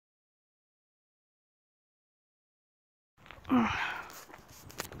Hi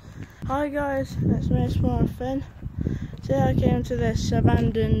guys, it's me, Smart Finn. Today I came to this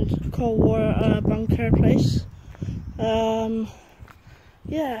abandoned Cold War bunker place. Yeah,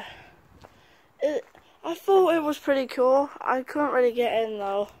 I thought it was pretty cool. I couldn't really get in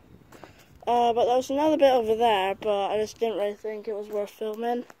though. But there was another bit over there, but I just didn't really think it was worth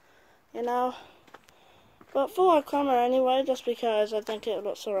filming, you know. But thought I'd come here anyway, just because I think it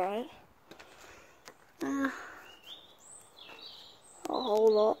looks alright. A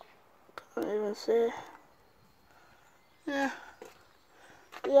whole lot. Can't even see. Yeah,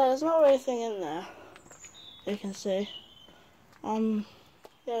 there's not really anything in there. You can see. Yeah,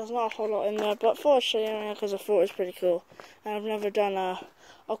 there's not a whole lot in there, but thought I'd show you because I thought it was pretty cool. And I've never done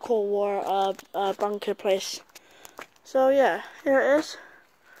a Cold War bunker place. So yeah, here it is.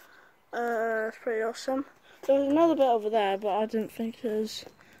 It's pretty awesome. There was another bit over there, but I didn't think it was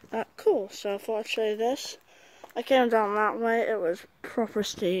that cool, so I thought I'd show you this. I came down that way. It was proper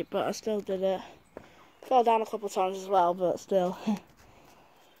steep, but I still did it. Fell down a couple of times as well, but still.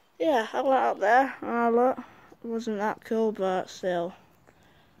 Yeah, I went up there and I looked. It wasn't that cool, but still.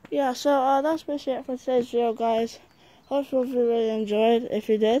 Yeah, so that's basically it for today's video, guys. Hope you really enjoyed. If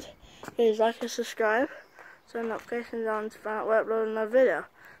you did, please like and subscribe. Turn notifications on to find out when I upload another video.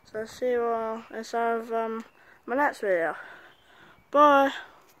 So I'll see you all inside of my next video. Bye!